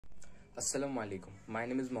Assalamu alaikum. My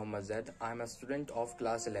name is Mohammad Zaid. I am a student of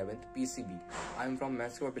class 11th PCB. I am from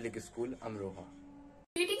Mesco Public School, Amroha.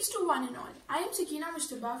 Greetings to one and all. I am Sakina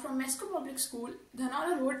Mushtaba from Mesco Public School,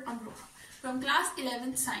 Dhanala Road, Amroha, from class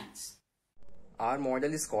 11th Science. Our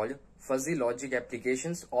model is called Fuzzy Logic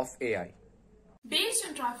Applications of AI. Based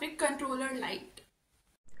on traffic controller light.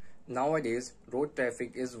 Nowadays, road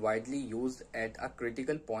traffic is widely used at a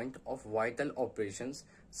critical point of vital operations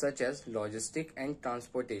such as logistic and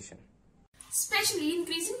transportation. Especially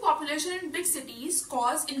increasing population in big cities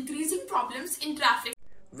cause increasing problems in traffic,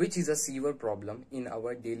 which is a severe problem in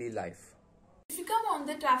our daily life. If you come on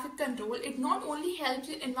the traffic control, it not only helps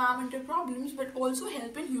in environmental problems but also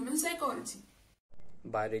help in human psychology.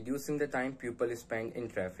 By reducing the time people spend in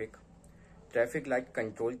traffic light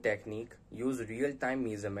control technique use real-time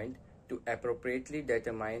measurement to appropriately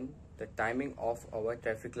determine the timing of our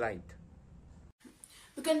traffic light.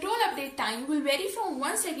 The control update time will vary from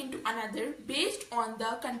 1 second to another based on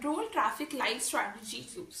the control traffic light strategy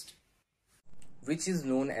used, which is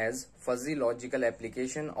known as fuzzy logical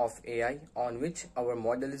application of AI, on which our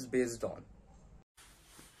model is based on.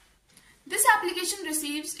 This application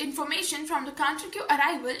receives information from the counter queue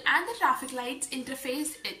arrival and the traffic lights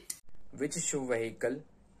interface it, which show vehicle,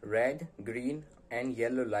 red, green and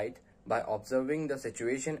yellow light by observing the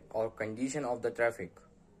situation or condition of the traffic.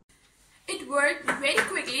 It works very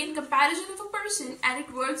quickly in comparison of a person and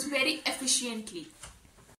it works very efficiently.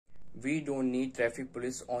 We don't need traffic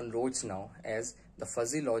police on roads now, as the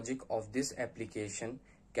fuzzy logic of this application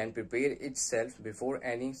can prepare itself before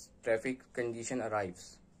any traffic condition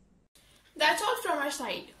arrives. That's all from our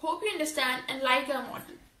side. Hope you understand and like our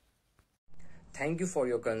model. Thank you for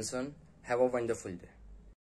your concern. Have a wonderful day.